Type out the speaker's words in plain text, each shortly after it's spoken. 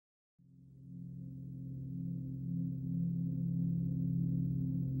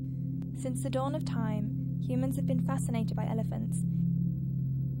Since the dawn of time, humans have been fascinated by elephants.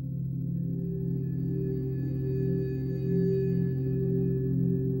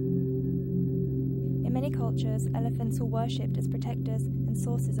 In many cultures, elephants were worshipped as protectors and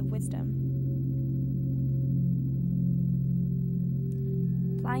sources of wisdom.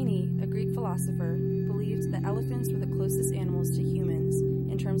 Pliny, a Greek philosopher, believed that elephants were the closest animals to humans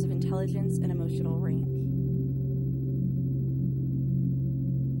in terms of intelligence and emotional range.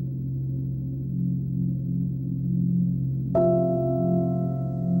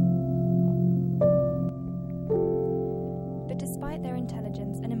 But despite their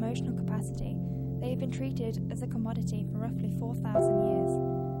intelligence and emotional capacity, they have been treated as a commodity for roughly 4,000 years.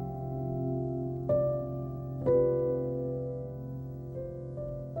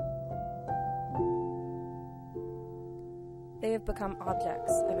 They have become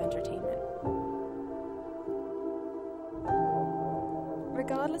objects of entertainment.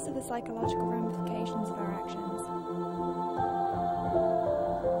 Regardless of the psychological ramifications of our actions,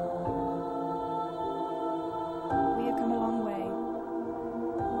 we have come a long way.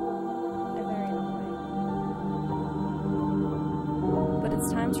 A very long way. But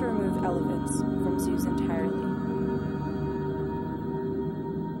it's time to remove elephants from zoos entirely.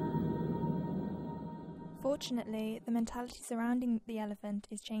 Fortunately, the mentality surrounding the elephant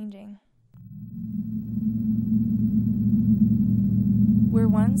is changing. Where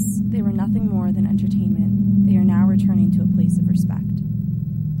once they were nothing more than entertainment, they are now returning to a place of respect.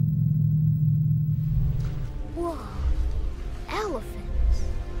 Whoa! Elephants!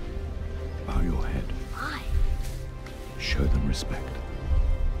 Bow your head. Why? Show them respect.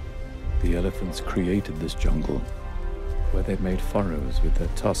 The elephants created this jungle. Where they made furrows with their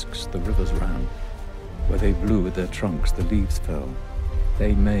tusks, the rivers ran. Where they blew with their trunks, the leaves fell.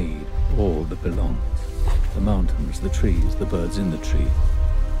 They made all that belonged. The mountains, the trees, the birds in the tree.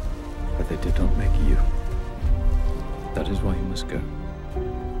 But they did not make you. That is why you must go.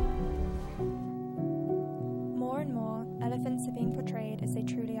 More and more, elephants are being portrayed as they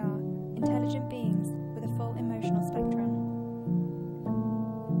truly are, intelligent beings with a full emotional spectrum.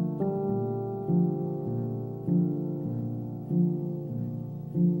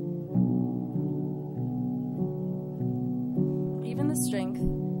 Even the strength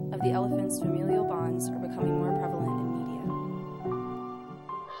of the elephant's familial bonds are becoming more prevalent in media.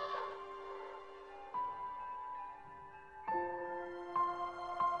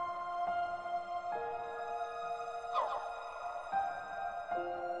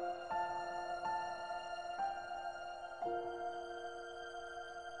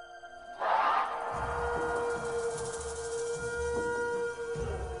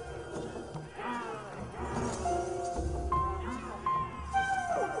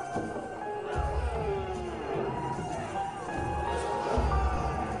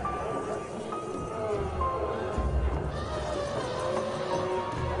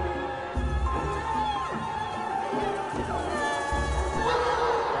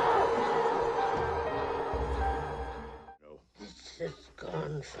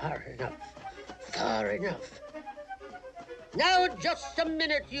 Far enough. Far enough. Now, just a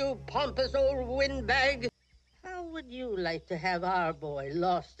minute, you pompous old windbag. How would you like to have our boy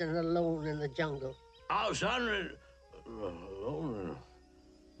lost and alone in the jungle? Our son, alone.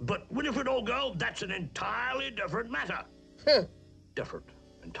 But Winifred, old girl, that's an entirely different matter. Huh. Different,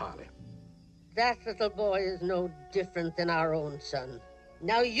 entirely. That little boy is no different than our own son.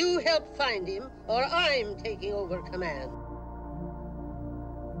 Now you help find him, or I'm taking over command.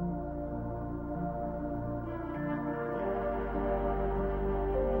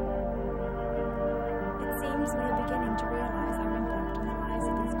 It seems we are beginning to realize our impact on the lives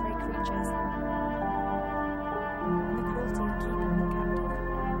of these great creatures.